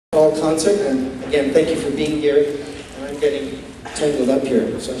Fall concert, and again, thank you for being here. And I'm getting tangled up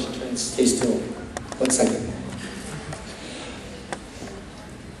here, so I should try and stay still. 1 second.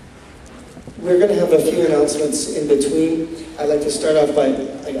 We're going to have a few announcements in between. I'd like to start off by,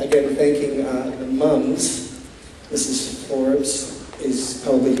 again, thanking the mums. Mrs. Forbes is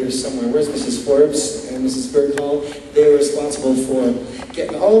probably here somewhere. Where's Mrs. Forbes and Mrs. Berghall? They were responsible for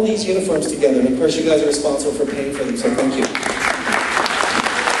getting all these uniforms together, and of course you guys are responsible for paying for them, so thank you.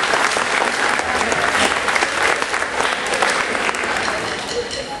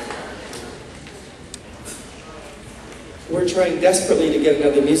 We're trying desperately to get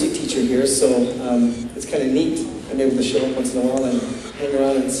another music teacher here, so it's kind of neat. I'm able to show up once in a while and hang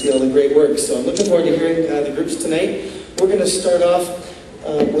around and see all the great work. So I'm looking forward to hearing the groups tonight. We're going to start off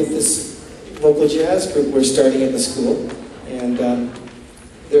with this vocal jazz group we're starting at the school. And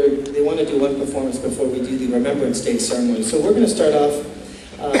they want to do one performance before we do the Remembrance Day ceremony. So we're going to start off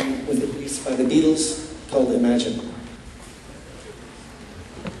with a piece by the Beatles called Imagine.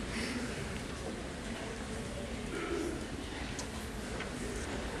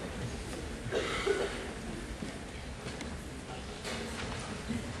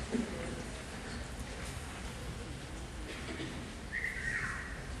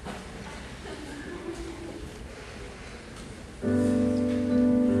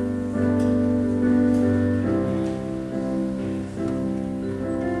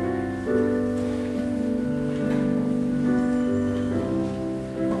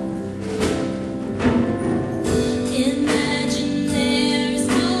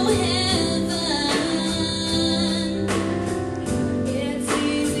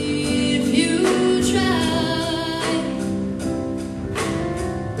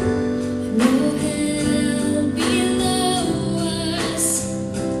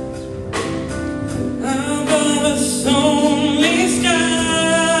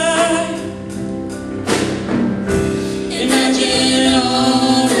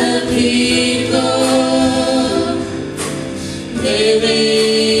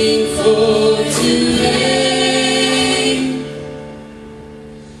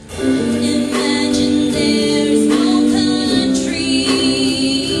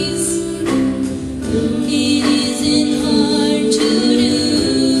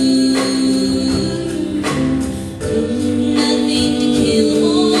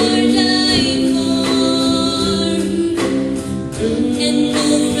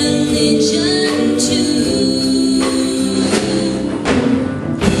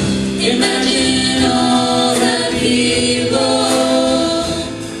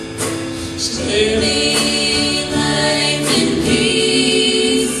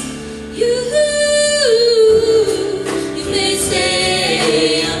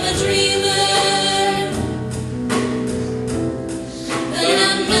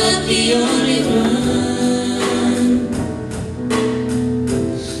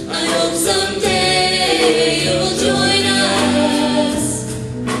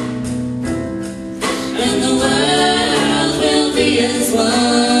 As one.